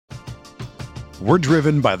We're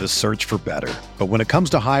driven by the search for better. But when it comes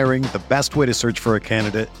to hiring, the best way to search for a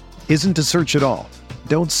candidate isn't to search at all.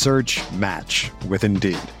 Don't search, match with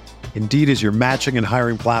Indeed. Indeed is your matching and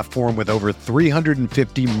hiring platform with over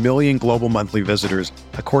 350 million global monthly visitors,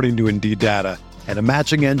 according to Indeed data, and a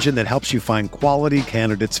matching engine that helps you find quality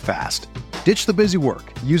candidates fast. Ditch the busy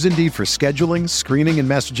work. Use Indeed for scheduling, screening, and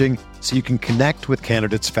messaging so you can connect with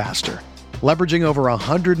candidates faster. Leveraging over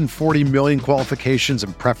 140 million qualifications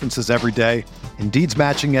and preferences every day, Indeed's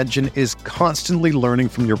matching engine is constantly learning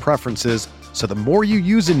from your preferences, so the more you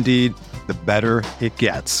use Indeed, the better it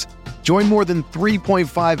gets. Join more than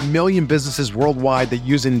 3.5 million businesses worldwide that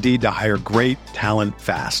use Indeed to hire great talent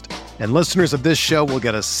fast. And listeners of this show will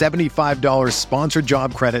get a $75 sponsored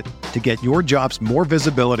job credit to get your jobs more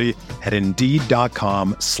visibility at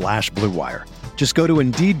Indeed.com/Blue Wire. Just go to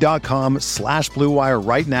Indeed.com/Blue Wire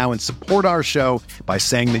right now and support our show by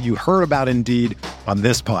saying that you heard about Indeed on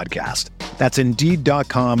this podcast. That's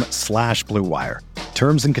Indeed.com/Blue Wire.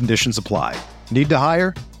 Terms and conditions apply. Need to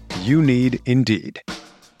hire? You need Indeed.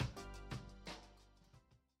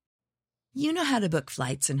 You know how to book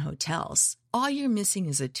flights and hotels. All you're missing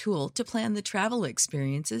is a tool to plan the travel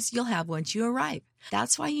experiences you'll have once you arrive.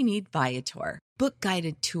 That's why you need Viator. Book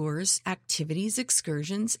guided tours, activities,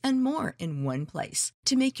 excursions, and more in one place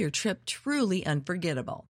to make your trip truly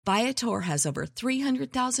unforgettable. Viator has over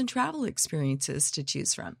 300,000 travel experiences to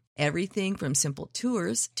choose from. Everything from simple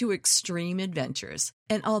tours to extreme adventures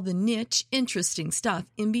and all the niche, interesting stuff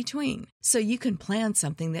in between. So you can plan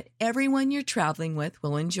something that everyone you're traveling with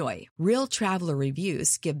will enjoy. Real traveler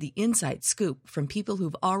reviews give the inside scoop from people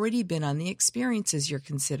who've already been on the experiences you're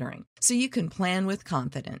considering. So you can plan with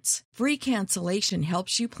confidence. Free cancellation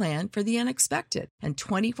helps you plan for the unexpected. And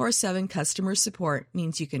 24/7 customer support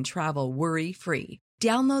means you can travel worry-free.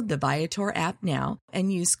 Download the Viator app now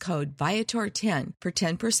and use code Viator10 for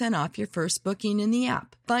 10% off your first booking in the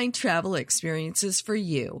app. Find travel experiences for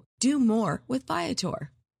you. Do more with Viator.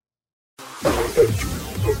 Mayo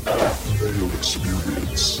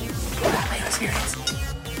Experience. Mayo Experience.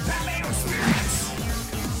 Mayo Experience.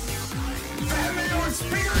 Mayo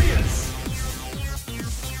Experience.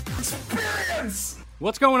 Experience.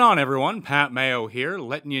 What's going on, everyone? Pat Mayo here,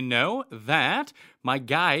 letting you know that my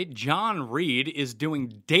guy, John Reed, is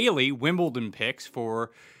doing daily Wimbledon picks for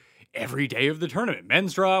every day of the tournament.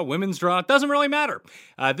 Men's draw, women's draw, it doesn't really matter.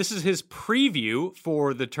 This is his preview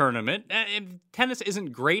for the tournament. Tennis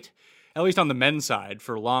isn't great, at least on the men's side,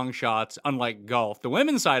 for long shots, unlike golf. The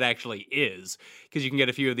women's side actually is, because you can get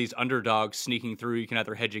a few of these underdogs sneaking through. You can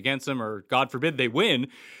either hedge against them or, God forbid, they win.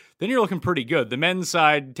 Then you're looking pretty good. The men's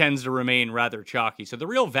side tends to remain rather chalky. So the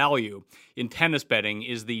real value in tennis betting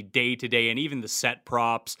is the day-to-day and even the set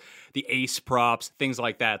props, the ace props, things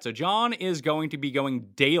like that. So John is going to be going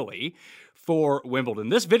daily for Wimbledon.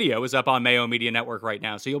 This video is up on Mayo Media Network right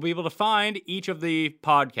now, so you'll be able to find each of the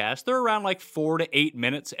podcasts. They're around like 4 to 8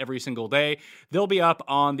 minutes every single day. They'll be up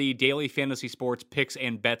on the Daily Fantasy Sports Picks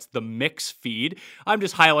and Bets, the Mix feed. I'm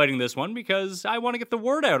just highlighting this one because I want to get the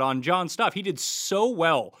word out on John's stuff. He did so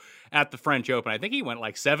well at the French Open. I think he went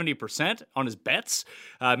like 70% on his bets.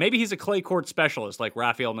 Maybe he's a clay court specialist like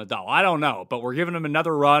Rafael Nadal. I don't know, but we're giving him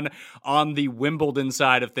another run on the Wimbledon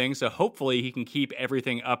side of things, so hopefully he can keep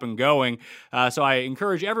everything up and going. So I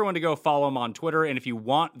encourage everyone to go follow him on Twitter, and if you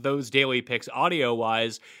want those daily picks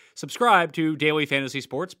audio-wise, subscribe to Daily Fantasy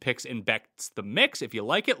Sports Picks and Bets the Mix. If you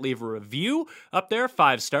like it, leave a review up there,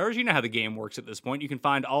 5 stars. You know how the game works at this point. You can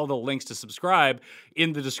find all the links to subscribe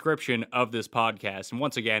in the description of this podcast. And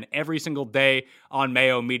once again, every single day on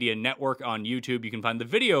Mayo Media Network on YouTube, you can find the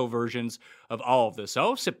video versions of all of this.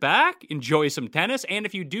 So sit back, enjoy some tennis, and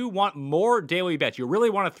if you do want more daily bets, you really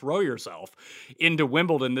want to throw yourself into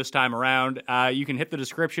Wimbledon this time around, you can hit the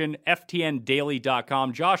description,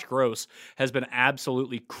 ftndaily.com. Josh Gross has been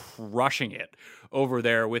absolutely crushing it over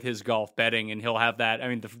there with his golf betting, and he'll have that. I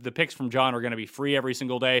mean, the picks from John are going to be free every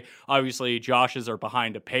single day. Obviously, Josh's are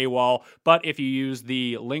behind a paywall, but if you use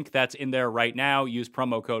the link that's in there right now, use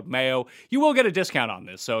promo code Mayo, you will get a discount on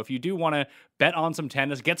this. So if you do want to bet on some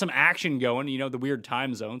tennis, get some action going, you know, the weird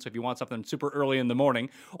time zone. So if you want something super early in the morning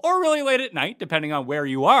or really late at night, depending on where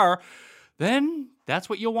you are, then that's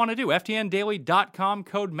what you'll want to do. ftndaily.com,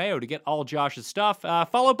 code Mayo to get all Josh's stuff.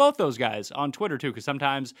 Follow both those guys on Twitter, too, because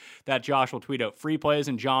sometimes that Josh will tweet out free plays,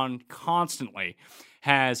 and John constantly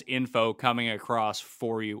has info coming across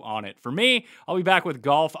for you on it. For me, I'll be back with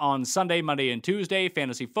golf on Sunday, Monday, and Tuesday,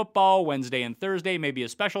 fantasy football Wednesday and Thursday, maybe a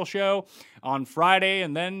special show on Friday,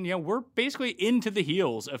 and then, you know, we're basically into the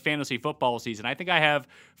heels of fantasy football season. I think I have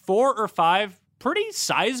 4 or 5 pretty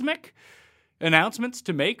seismic announcements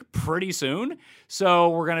to make pretty soon. So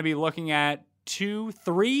we're going to be looking at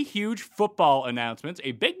 3 huge football announcements,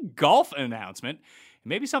 a big golf announcement, and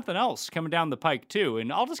maybe something else coming down the pike too.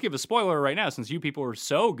 And I'll just give a spoiler right now, since you people are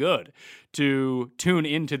so good to tune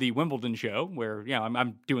into the Wimbledon show, where, you know,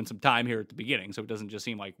 I'm doing some time here at the beginning, so it doesn't just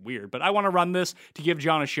seem like weird. But I want to run this to give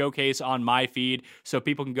John a showcase on my feed so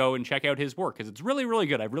people can go and check out his work, because it's really, really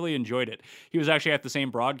good. I've really enjoyed it. He was actually at the same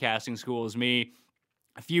broadcasting school as me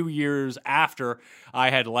a few years after I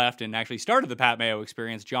had left and actually started the Pat Mayo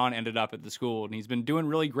Experience. John ended up at the school, and he's been doing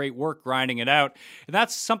really great work grinding it out. And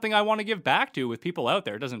that's something I want to give back to with people out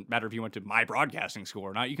there. It doesn't matter if you went to my broadcasting school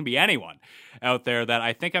or not. You can be anyone out there that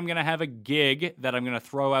I think I'm going to have a gig that I'm going to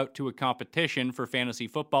throw out to a competition for fantasy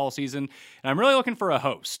football season. And I'm really looking for a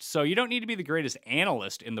host. So you don't need to be the greatest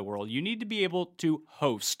analyst in the world. You need to be able to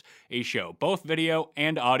host a show. Both video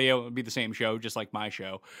and audio would be the same show, just like my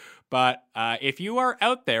show. But if you are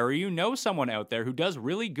out there, or you know someone out there who does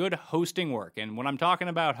really good hosting work, and when I'm talking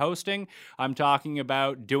about hosting, I'm talking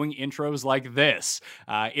about doing intros like this,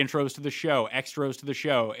 intros to the show, extras to the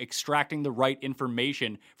show, extracting the right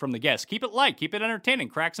information from the guests. Keep it light, keep it entertaining,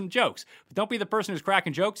 crack some jokes. But don't be the person who's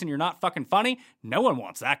cracking jokes and you're not fucking funny. No one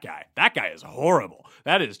wants that guy. That guy is horrible.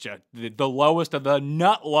 That is just the lowest of the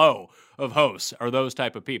nut low of hosts are those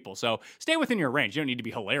type of people. So stay within your range. You don't need to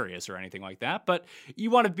be hilarious or anything like that, but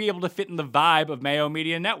you want to be able to fit in the vibe of Mayo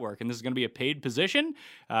Media Network, and this is going to be a paid position.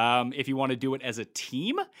 If you want to do it as a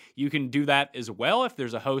team, you can do that as well. If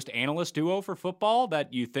there's a host-analyst duo for football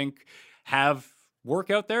that you think have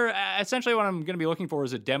work out there, essentially what I'm going to be looking for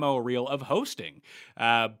is a demo reel of hosting,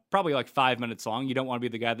 probably like 5 minutes long. You don't want to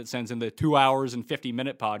be the guy that sends in the 2 hours and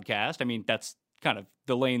 50-minute podcast. I mean, that's kind of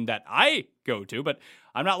the lane that I go to, but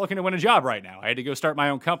I'm not looking to win a job right now. I had to go start my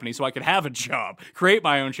own company so I could have a job, create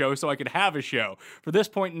my own show so I could have a show. For this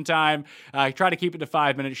point in time, try to keep it to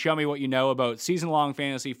 5 minutes. Show me what you know about season-long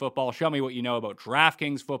fantasy football. Show me what you know about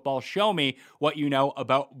DraftKings football. Show me what you know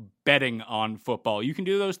about betting on football. You can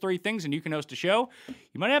do those 3 things and you can host a show.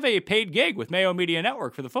 You might have a paid gig with Mayo Media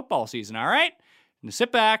Network for the football season, all right? And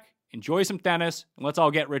sit back, enjoy some tennis, and let's all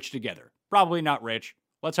get rich together. Probably not rich.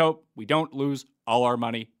 Let's hope we don't lose all our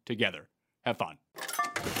money together. Have fun.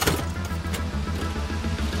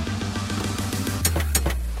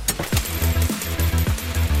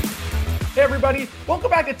 Hey everybody,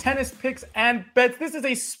 welcome back to Tennis Picks and Bets. This is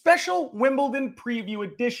a special Wimbledon preview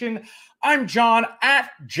edition. I'm John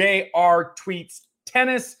at JR Tweets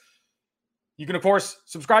Tennis. You can, of course,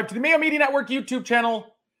 subscribe to the Mayo Media Network YouTube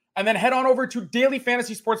channel and then head on over to Daily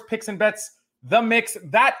Fantasy Sports Picks and Bets, The Mix.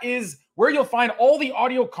 That is where you'll find all the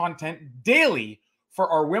audio content daily for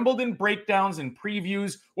our Wimbledon breakdowns and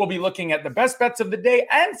previews. We'll be looking at the best bets of the day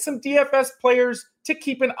and some DFS players to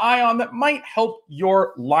keep an eye on that might help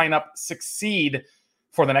your lineup succeed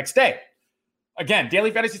for the next day. Again,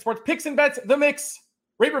 Daily Fantasy Sports Picks and Bets, The Mix.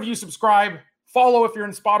 Rate, review, subscribe. Follow if you're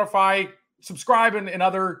in Spotify. Subscribe in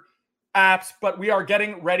other apps. But we are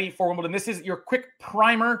getting ready for Wimbledon. This is your quick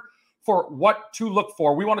primer for what to look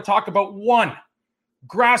for. We want to talk about 1,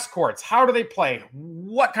 grass courts. How do they play?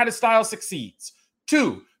 What kind of style succeeds?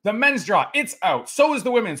 2, the men's draw. It's out. So is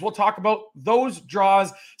the women's. We'll talk about those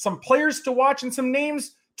draws, some players to watch, and some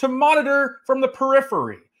names to monitor from the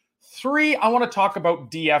periphery. 3, I want to talk about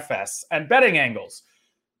DFS and betting angles.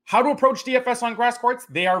 How to approach DFS on grass courts?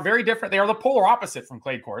 They are very different. They are the polar opposite from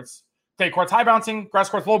clay courts. Clay courts high bouncing, grass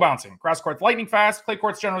courts low bouncing. Grass courts lightning fast, clay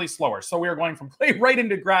courts generally slower. So we are going from clay right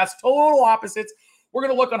into grass, total opposites. We're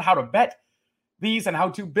going to look on how to bet these and how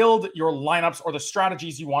to build your lineups or the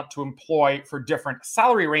strategies you want to employ for different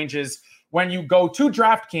salary ranges when you go to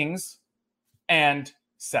DraftKings and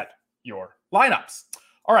set your lineups.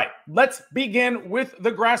 All right, let's begin with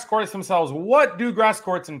the grass courts themselves. What do grass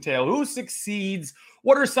courts entail? Who succeeds?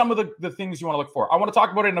 What are some of the things you want to look for? I want to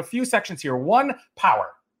talk about it in a few sections here. 1, power.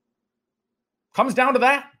 Comes down to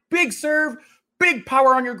that. Big serve, big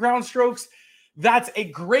power on your ground strokes. That's a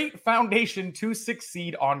great foundation to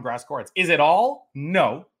succeed on grass courts. Is it all?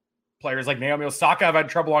 No. Players like Naomi Osaka have had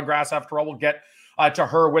trouble on grass after all. We'll get to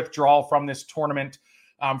her withdrawal from this tournament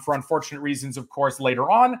for unfortunate reasons, of course, later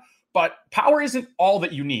on. But power isn't all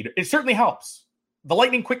that you need. It certainly helps. The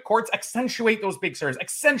lightning quick courts accentuate those big serves,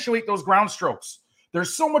 accentuate those ground strokes. They're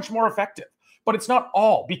so much more effective. But it's not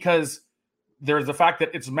all, because there's the fact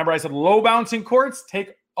that remember I said low bouncing courts.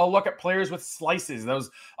 Take a look at players with slices, those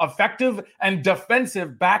effective and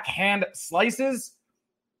defensive backhand slices.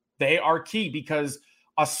 They are key because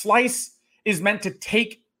a slice is meant to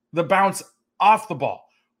take the bounce off the ball.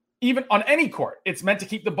 Even on any court, it's meant to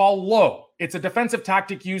keep the ball low. It's a defensive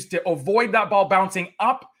tactic used to avoid that ball bouncing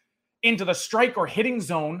up into the strike or hitting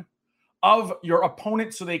zone of your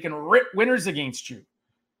opponent so they can rip winners against you.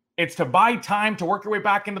 It's to buy time to work your way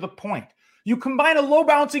back into the point. You combine a low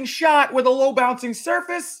bouncing shot with a low bouncing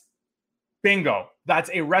surface, bingo. That's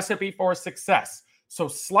a recipe for success. So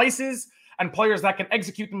slices and players that can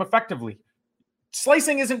execute them effectively.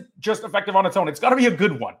 Slicing isn't just effective on its own. It's got to be a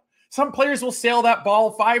good one. Some players will sail that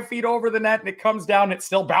ball 5 feet over the net and it comes down and it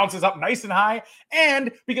still bounces up nice and high.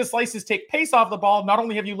 And because slices take pace off the ball, not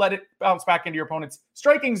only have you let it bounce back into your opponent's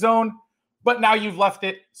striking zone, but now you've left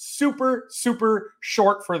it super, super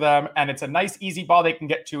short for them. And it's a nice, easy ball they can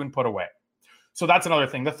get to and put away. So that's another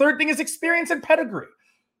thing. The third thing is experience and pedigree.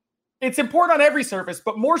 It's important on every surface,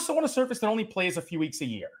 but more so on a surface that only plays a few weeks a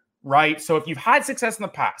year, right? So if you've had success in the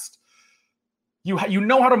past, you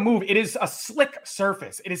know how to move. It is a slick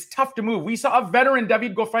surface. It is tough to move. We saw a veteran,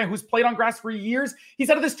 David Goffin, who's played on grass for years. He's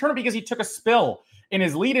out of this tournament because he took a spill in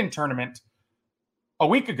his lead-in tournament a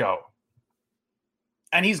week ago.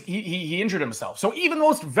 And he injured himself. So even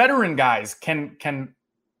most veteran guys can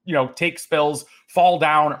take spills, fall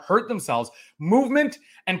down, hurt themselves. Movement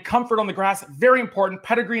and comfort on the grass, very important.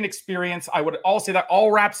 Pedigree and experience. I would all say that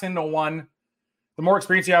all wraps into one. The more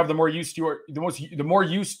experience you have, the more used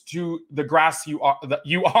to the grass you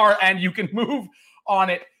are, and you can move on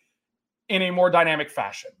it in a more dynamic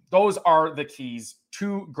fashion. Those are the keys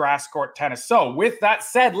to grass court tennis. So with that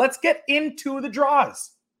said, let's get into the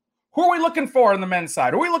draws. Who are we looking for on the men's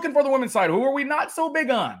side? Who are we looking for the women's side? Who are we not so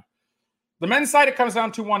big on? The men's side, it comes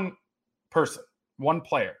down to one person, one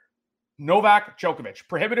player. Novak Djokovic,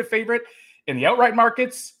 prohibitive favorite in the outright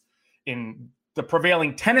markets, in the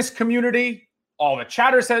prevailing tennis community. All the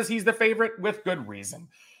chatter says he's the favorite with good reason.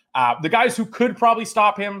 The guys who could probably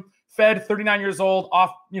stop him, Fed, 39 years old,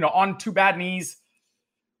 off, on 2 bad knees,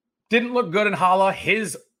 didn't look good in Halle.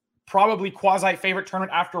 His probably quasi-favorite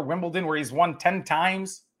tournament after Wimbledon, where he's won 10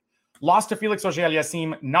 times. Lost to Felix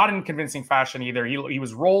Auger-Aliassime, not in convincing fashion either. He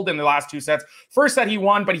was rolled in the last 2 sets. First set he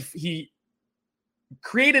won, but he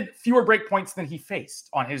created fewer break points than he faced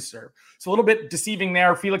on his serve. So a little bit deceiving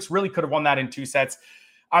there. Felix really could have won that in 2 sets.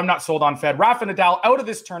 I'm not sold on Fed. Rafa Nadal out of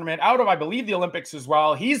this tournament, out of, I believe, the Olympics as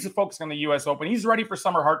well. He's focusing on the U.S. Open. He's ready for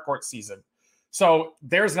summer hardcourt season. So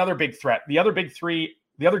there's another big threat. The other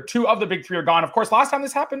 2 of the big 3 are gone. Of course, last time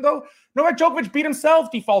this happened, though, Novak Djokovic beat himself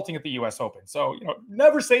defaulting at the U.S. Open. So,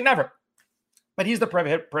 never say never. But he's the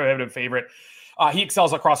prohibitive favorite. He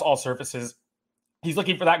excels across all surfaces. He's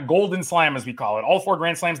looking for that golden slam, as we call it. All 4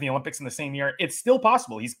 Grand Slams in the Olympics in the same year. It's still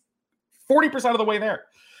possible. He's 40% of the way there.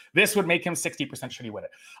 This would make him 60% should he win it.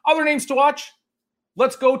 Other names to watch.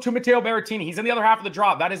 Let's go to Matteo Berrettini. He's in the other half of the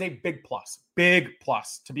draw. That is a big plus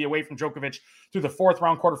to be away from Djokovic through the 4th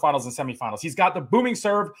round, quarterfinals, and semifinals. He's got the booming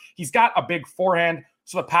serve. He's got a big forehand,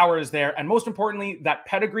 so the power is there. And most importantly, that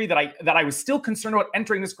pedigree that I was still concerned about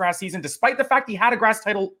entering this grass season, despite the fact he had a grass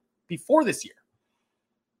title before this year.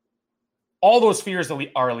 All those fears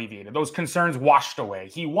are alleviated. Those concerns washed away.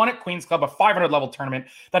 He won at Queen's Club, a 500 level tournament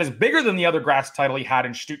that is bigger than the other grass title he had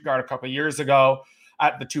in Stuttgart a couple of years ago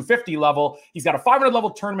at the 250 level. He's got a 500 level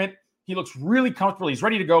tournament. He looks really comfortable. He's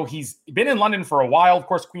ready to go. He's been in London for a while. Of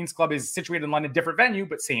course, Queen's Club is situated in London, different venue,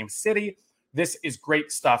 but same city. This is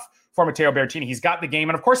great stuff for Matteo Berrettini. He's got the game.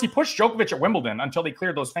 And of course, he pushed Djokovic at Wimbledon until they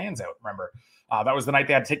cleared those fans out. Remember, that was the night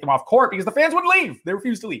they had to take them off court because the fans wouldn't leave. They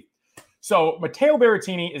refused to leave. So Matteo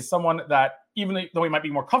Berrettini is someone that, even though he might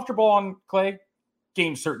be more comfortable on clay,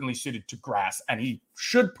 game certainly suited to grass, and he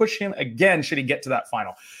should push him again should he get to that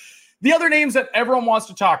final. The other names that everyone wants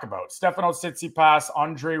to talk about, Stefanos Tsitsipas,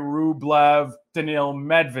 Andrei Rublev, Daniil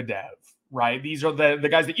Medvedev, right? These are the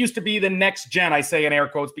guys that used to be the next gen, I say in air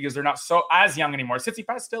quotes, because they're not so as young anymore.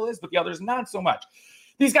 Tsitsipas still is, but the others not so much.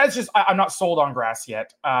 These guys I'm not sold on grass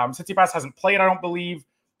yet. Tsitsipas hasn't played, I don't believe.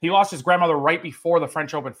 He lost his grandmother right before the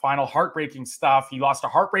French Open final. Heartbreaking stuff. He lost a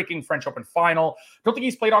heartbreaking French Open final. Don't think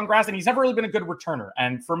he's played on grass, and he's never really been a good returner.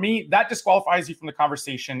 And for me, that disqualifies you from the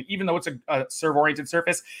conversation, even though it's a serve-oriented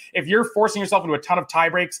surface. If you're forcing yourself into a ton of tie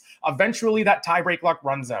breaks, eventually that tie break luck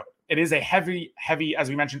runs out. It is a heavy, as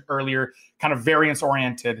we mentioned earlier, kind of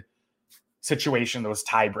variance-oriented situation, those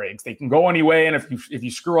tie breaks. They can go anyway, and if you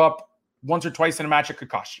screw up once or twice in a match, it could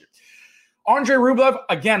cost you. Andrei Rublev,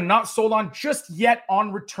 again, not sold on just yet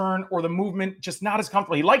on return or the movement, just not as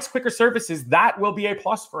comfortable. He likes quicker surfaces. That will be a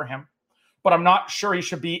plus for him. But I'm not sure he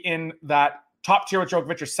should be in that top tier with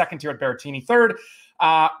Djokovic or second tier with Berrettini. Third,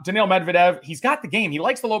 Daniil Medvedev, he's got the game. He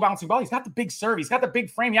likes the low bouncing ball. He's got the big serve. He's got the big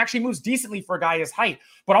frame. He actually moves decently for a guy his height.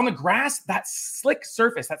 But on the grass, that slick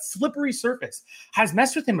surface, that slippery surface has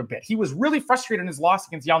messed with him a bit. He was really frustrated in his loss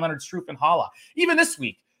against Jan-Lennard Struff and Halle. Even this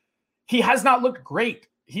week, he has not looked great.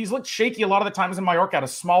 He's looked shaky a lot of the times in Mallorca at a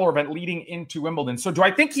smaller event leading into Wimbledon. So do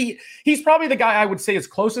I think he's probably the guy I would say is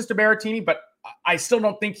closest to Berrettini, but I still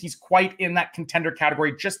don't think he's quite in that contender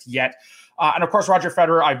category just yet. And of course, Roger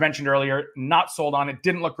Federer, I've mentioned earlier, not sold on it.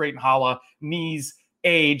 Didn't look great in Halle. Knees,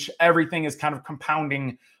 age, everything is kind of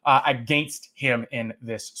compounding against him in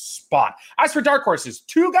this spot. As for dark horses,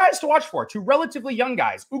 two guys to watch for, two relatively young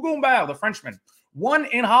guys. Hugo Humbert, the Frenchman, won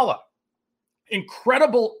in Halle.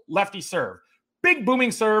 Incredible lefty serve. Big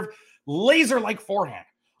booming serve, laser-like forehand.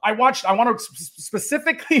 I want to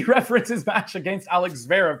specifically reference his match against Alex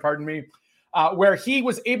Zverev, where he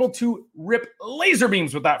was able to rip laser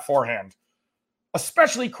beams with that forehand,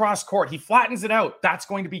 especially cross court. He flattens it out. That's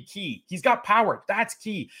going to be key. He's got power. That's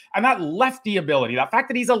key. And that lefty ability, that fact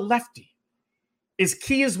that he's a lefty, is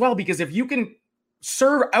key as well, because if you can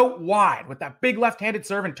serve out wide with that big left-handed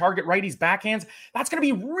serve and target righties' backhands, that's going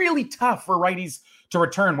to be really tough for righties to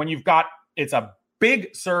return when it's a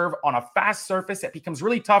big serve on a fast surface. It becomes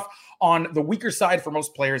really tough on the weaker side for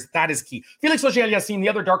most players. That is key. Felix Auger-Aliassime, the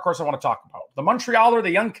other dark horse I want to talk about. The Montrealer,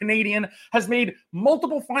 the young Canadian, has made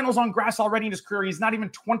multiple finals on grass already in his career. He's not even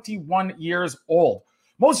 21 years old.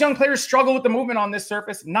 Most young players struggle with the movement on this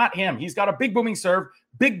surface. Not him. He's got a big booming serve,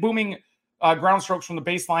 big booming ground strokes from the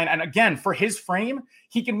baseline. And again, for his frame,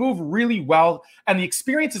 he can move really well. And the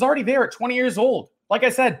experience is already there at 20 years old. Like I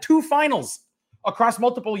said, 2 finals across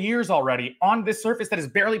multiple years already on this surface that is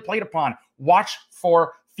barely played upon. Watch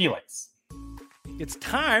for Felix. It's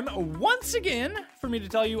time once again for me to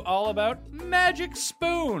tell you all about Magic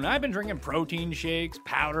Spoon. I've been drinking protein shakes,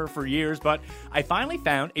 powder for years, but I finally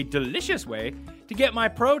found a delicious way to get my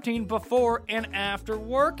protein before and after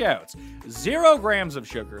workouts. 0 grams of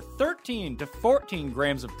sugar, 13 to 14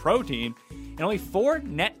 grams of protein, and only 4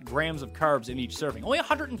 net grams of carbs in each serving. Only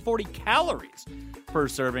 140 calories per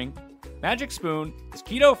serving. Magic Spoon is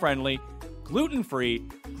keto-friendly, gluten-free,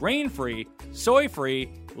 grain-free,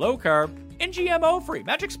 soy-free, low-carb, and GMO-free.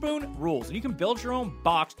 Magic Spoon rules, and you can build your own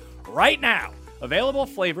box right now. Available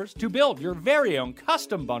flavors to build your very own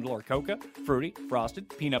custom bundle are coca, fruity, frosted,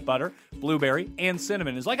 peanut butter, blueberry, and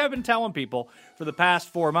cinnamon. It's like I've been telling people for the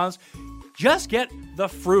past 4 months, just get the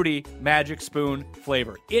fruity Magic Spoon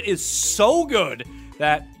flavor. It is so good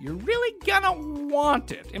that you're really gonna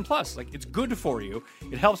want it. And plus, it's good for you.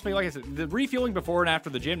 It helps me, like I said, the refueling before and after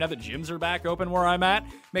the gym, now that gyms are back open where I'm at,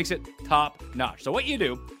 makes it top notch. So what you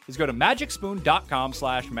do is go to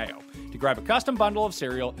magicspoon.com/mayo to grab a custom bundle of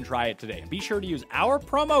cereal and try it today. And be sure to use our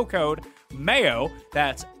promo code MAYO,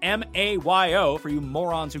 that's MAYO for you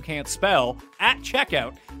morons who can't spell, at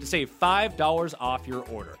checkout to save $5 off your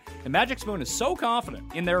order. And Magic Spoon is so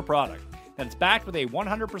confident in their product that it's backed with a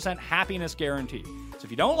 100% happiness guarantee. So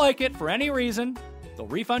if you don't like it for any reason, they'll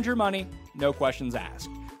refund your money, no questions asked.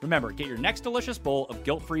 Remember, get your next delicious bowl of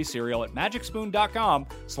guilt-free cereal at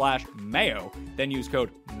magicspoon.com/mayo, then use code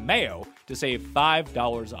MAYO to save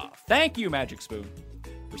 $5 off. Thank you, Magic Spoon,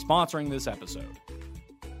 for sponsoring this episode.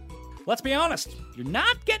 Let's be honest, you're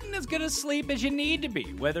not getting as good a sleep as you need to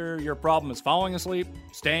be. Whether your problem is falling asleep,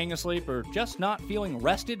 staying asleep, or just not feeling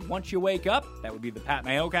rested once you wake up, that would be the Pat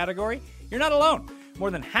Mayo category, you're not alone. More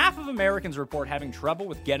than half of Americans report having trouble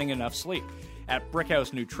with getting enough sleep. At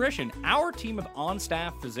Brickhouse Nutrition, our team of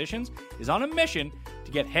on-staff physicians is on a mission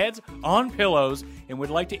to get heads on pillows and would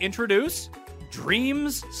like to introduce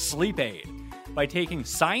Dreams Sleep Aid. By taking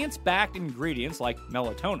science-backed ingredients like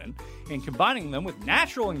melatonin and combining them with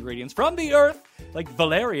natural ingredients from the earth like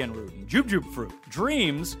valerian root and jujube fruit,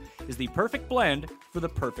 Dreams is the perfect blend for the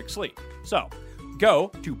perfect sleep. So,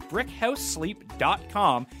 go to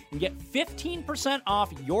brickhousesleep.com and get 15%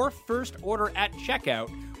 off your first order at checkout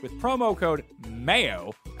with promo code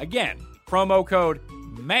MAYO. Again, promo code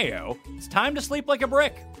MAYO. It's time to sleep like a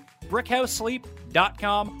brick.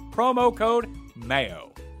 brickhousesleep.com, promo code MAYO.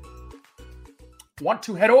 Want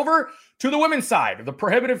to head over to the women's side, the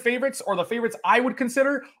prohibitive favorites, or the favorites I would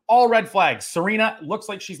consider all red flags. Serena looks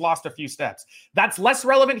like she's lost a few steps. That's less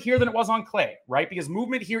relevant here than it was on clay, right? Because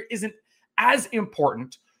movement here isn't as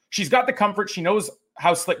important. She's got the comfort. She knows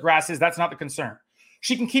how slick grass is. That's not the concern.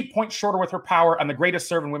 She can keep points shorter with her power and the greatest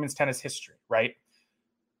serve in women's tennis history, right?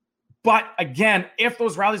 But again, if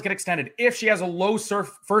those rallies get extended, if she has a low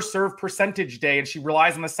first serve percentage day and she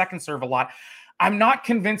relies on the second serve a lot, I'm not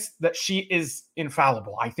convinced that she is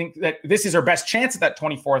infallible. I think that this is her best chance at that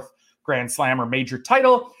 24th Grand Slam or major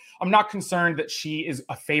title. I'm not concerned that she is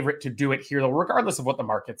a favorite to do it here, though, regardless of what the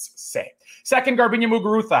markets say. Second, Garbiñe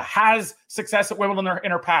Muguruza has success at Wimbledon in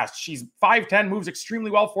her past. She's 5'10", moves extremely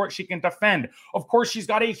well for it. She can defend. Of course, she's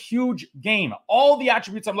got a huge game. All the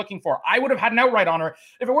attributes I'm looking for. I would have had an outright on her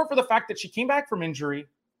if it weren't for the fact that she came back from injury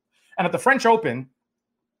and at the French Open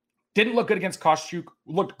didn't look good against Kostyuk,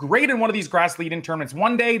 looked great in one of these grass lead-in tournaments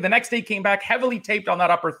one day. The next day came back heavily taped on that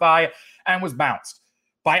upper thigh and was bounced.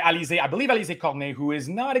 by Alizé, I believe Alizé Cornet, who is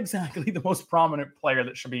not exactly the most prominent player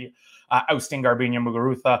that should be ousting Garbiñe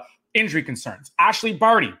Muguruza. Injury concerns. Ashley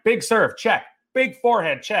Barty, big serve, check. Big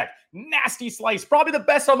forehead, check. Nasty slice, probably the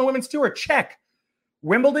best on the women's tour, check.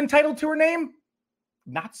 Wimbledon title to her name?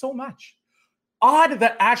 Not so much. Odd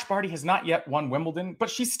that Ash Barty has not yet won Wimbledon, but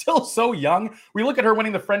she's still so young. We look at her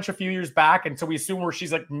winning the French a few years back, and so we assume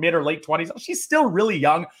she's like mid or late 20s. She's still really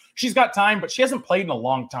young. She's got time, but she hasn't played in a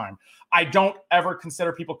long time. I don't ever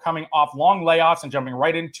consider people coming off long layoffs and jumping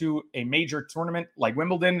right into a major tournament like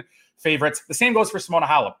Wimbledon favorites. The same goes for Simona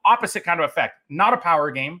Halep. Opposite kind of effect. Not a power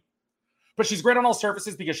game, but she's great on all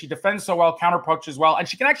surfaces because she defends so well, counter punches well, and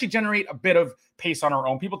she can actually generate a bit of pace on her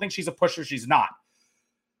own. People think she's a pusher. She's not.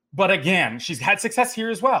 But again, she's had success here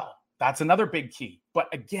as well. That's another big key.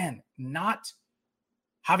 But again, not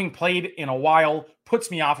having played in a while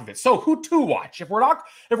puts me off of it. So who to watch? If we're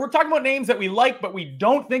talking about names that we like but we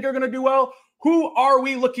don't think are going to do well, who are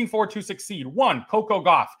we looking for to succeed? One, Coco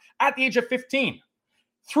Gauff, at the age of 15,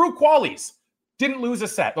 through qualies, didn't lose a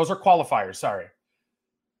set. Those are qualifiers, sorry.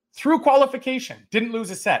 Through qualification, didn't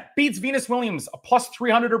lose a set. Beats Venus Williams, a plus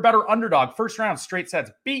 300 or better underdog, first round, straight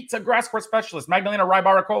sets. Beats a grass court specialist, Magdalena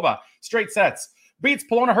Rybarakova, straight sets. Beats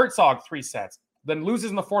Polona Herzog, 3 sets. Then loses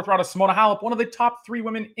in the 4th round of Simona Halep, one of the top 3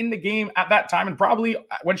 women in the game at that time, and probably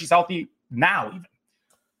when she's healthy now even.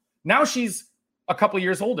 Now she's a couple of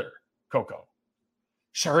years older, Coco.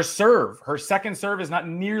 Her serve, her second serve is not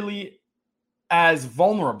nearly as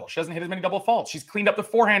vulnerable. She doesn't hit as many double faults. She's cleaned up the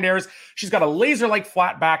forehand errors. She's got a laser-like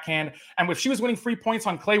flat backhand. And if she was winning free points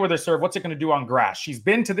on clay with her serve, what's it going to do on grass? She's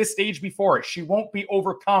been to this stage before. She won't be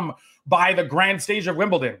overcome by the grand stage of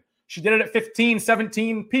Wimbledon. She did it at 15,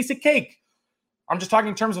 17, piece of cake. I'm just talking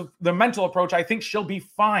in terms of the mental approach. I think she'll be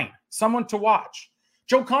fine. Someone to watch.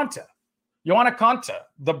 Jo Konta, Johanna Konta,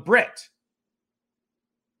 the Brit.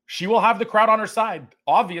 She will have the crowd on her side,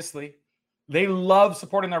 obviously. They love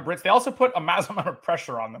supporting their Brits. They also put a massive amount of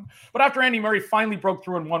pressure on them. But after Andy Murray finally broke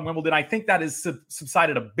through and won Wimbledon, I think that has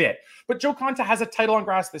subsided a bit. But Jo Konta has a title on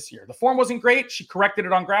grass this year. The form wasn't great. She corrected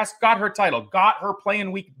it on grass, got her title, got her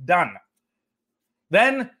play-in week done.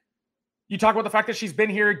 Then you talk about the fact that she's been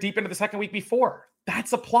here deep into the second week before.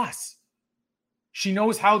 That's a plus. She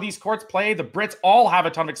knows how these courts play. The Brits all have a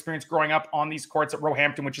ton of experience growing up on these courts at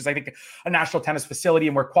Roehampton, which is, I think, a national tennis facility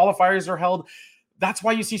and where qualifiers are held. That's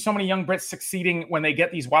why you see so many young Brits succeeding when they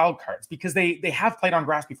get these wild cards, because they have played on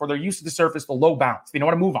grass before. They're used to the surface, the low bounce. They know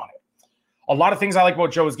how to move on it. A lot of things I like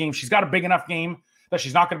about Jo's game. She's got a big enough game that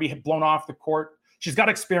she's not going to be blown off the court. She's got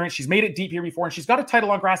experience. She's made it deep here before, and she's got a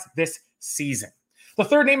title on grass this season. The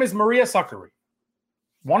third name is Maria Sakkari.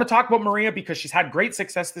 Want to talk about Maria because she's had great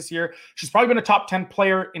success this year. She's probably been a top 10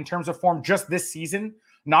 player in terms of form just this season.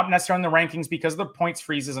 Not necessarily in the rankings because of the points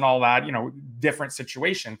freezes and all that, different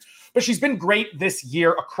situation. But she's been great this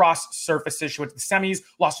year across surfaces. She went to the semis,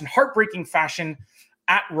 lost in heartbreaking fashion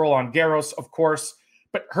at Roland Garros, of course.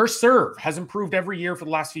 But her serve has improved every year for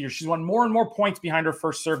the last few years. She's won more and more points behind her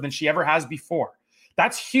first serve than she ever has before.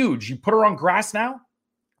 That's huge. You put her on grass now,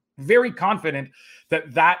 very confident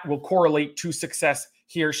that will correlate to success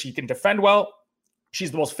here. She can defend well.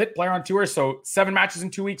 She's the most fit player on tour, so 7 matches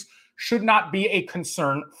in 2 weeks should not be a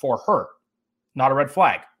concern for her. Not a red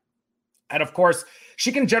flag. And of course,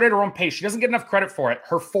 she can generate her own pace. She doesn't get enough credit for it.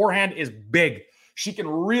 Her forehand is big. She can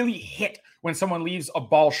really hit when someone leaves a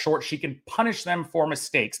ball short. She can punish them for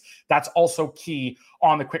mistakes. That's also key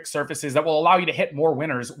on the quick surfaces that will allow you to hit more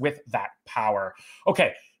winners with that power.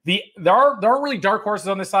 Okay, there are really dark horses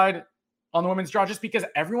on this side on the women's draw, just because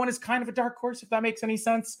everyone is kind of a dark horse, if that makes any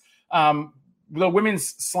sense. The women's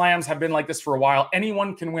slams have been like this for a while.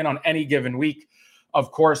 Anyone can win on any given week. Of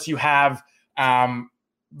course, you have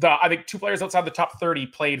I think 2 players outside the top 30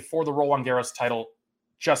 played for the Roland Garros title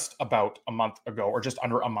just about a month ago, or just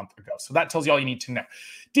under a month ago. So that tells you all you need to know.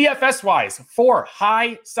 DFS-wise, for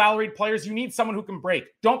high salaried players, you need someone who can break.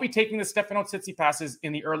 Don't be taking the Stefano Tsitsipas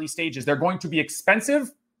in the early stages. They're going to be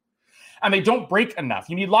expensive, and they don't break enough.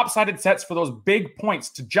 You need lopsided sets for those big points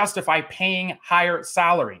to justify paying higher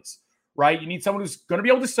salaries. Right? You need someone who's going to be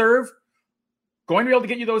able to serve, going to be able to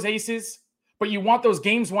get you those aces, but you want those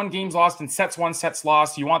games won, games lost, and sets won, sets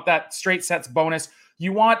lost. You want that straight sets bonus.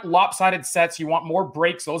 You want lopsided sets. You want more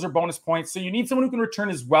breaks. Those are bonus points. So you need someone who can return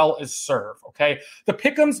as well as serve, okay? The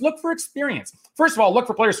pick'ems, look for experience. First of all, look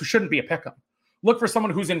for players who shouldn't be a pick'em. Look for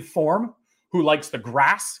someone who's in form, who likes the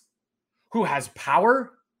grass, who has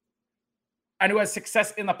power, and who has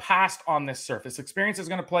success in the past on this surface. Experience is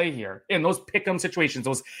going to play here in those pick'em situations,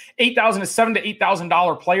 those $8,000 to $7,000 to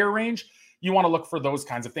 $8,000 player range. you want to look for those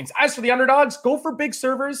kinds of things. As for the underdogs, go for big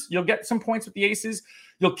servers. You'll get some points with the aces.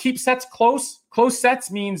 You'll keep sets close. Close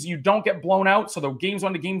sets means you don't get blown out. So the games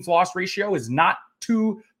won to games lost ratio is not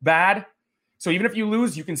too bad. So even if you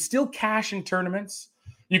lose, you can still cash in tournaments.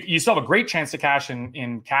 You still have a great chance to cash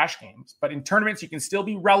in cash games. But in tournaments, you can still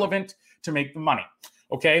be relevant to make the money.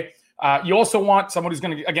 Okay? You also want someone who's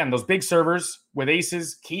going to, again, those big servers with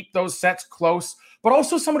aces, keep those sets close, but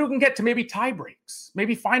also someone who can get to maybe tie breaks.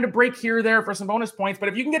 Maybe find a break here or there for some bonus points. But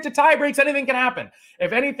if you can get to tie breaks, anything can happen.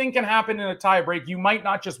 If anything can happen in a tie break, you might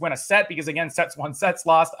not just win a set because, again, sets won, sets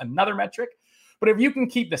lost, another metric. But if you can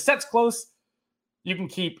keep the sets close, you can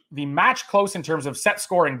keep the match close in terms of set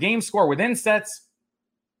score and game score within sets.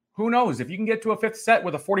 Who knows? If you can get to a fifth set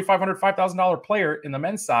with a $4,500, $5,000 player in the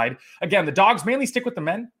men's side, again, the dogs mainly stick with the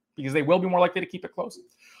men because they will be more likely to keep it close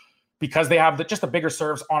because they have just the bigger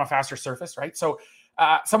serves on a faster surface, right? So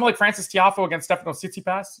someone like Francis Tiafoe against Stefano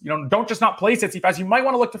Tsitsipas, don't just not play Tsitsipas. You might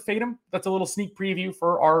want to look to fade him. That's a little sneak preview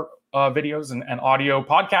for our videos and audio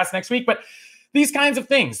podcast next week. But these kinds of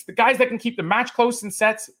things, the guys that can keep the match close in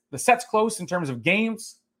sets, the sets close in terms of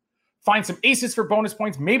games, find some aces for bonus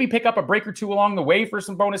points, maybe pick up a break or two along the way for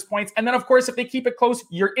some bonus points. And then, of course, if they keep it close,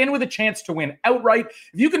 you're in with a chance to win outright.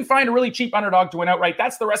 If you can find a really cheap underdog to win outright,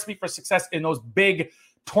 that's the recipe for success in those big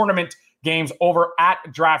tournament games over at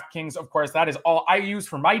DraftKings. Of course, that is all I use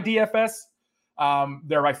for my DFS.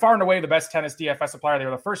 They're by far and away the best tennis DFS supplier. They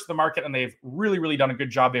were the first to the market, and they've really, really done a good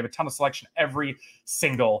job. They have a ton of selection every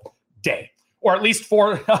single day. Or at least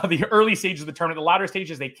for the early stages of the tournament. The latter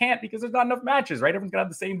stages, they can't because there's not enough matches, right? Everyone's going to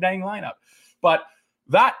have the same dang lineup. But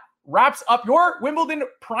that wraps up your Wimbledon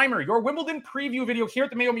primer, your Wimbledon preview video here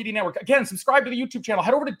at the Mayo Media Network. Again, subscribe to the YouTube channel.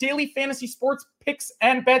 Head over to Daily Fantasy Sports Picks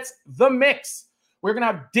and Bets, The Mix. We're going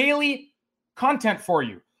to have daily content for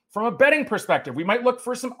you. From a betting perspective, we might look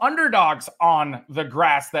for some underdogs on the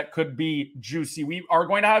grass that could be juicy. We are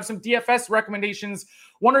going to have some DFS recommendations,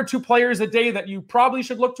 1 or 2 players a day that you probably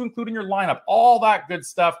should look to include in your lineup, all that good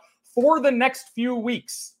stuff for the next few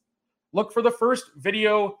weeks. Look for the first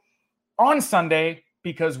video on Sunday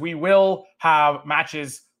because we will have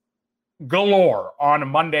matches galore on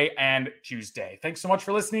Monday and Tuesday. Thanks so much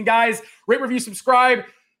for listening, guys. Rate, review, subscribe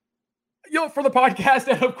for the podcast.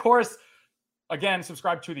 And of course, again,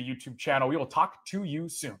 subscribe to the YouTube channel. We will talk to you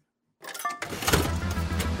soon.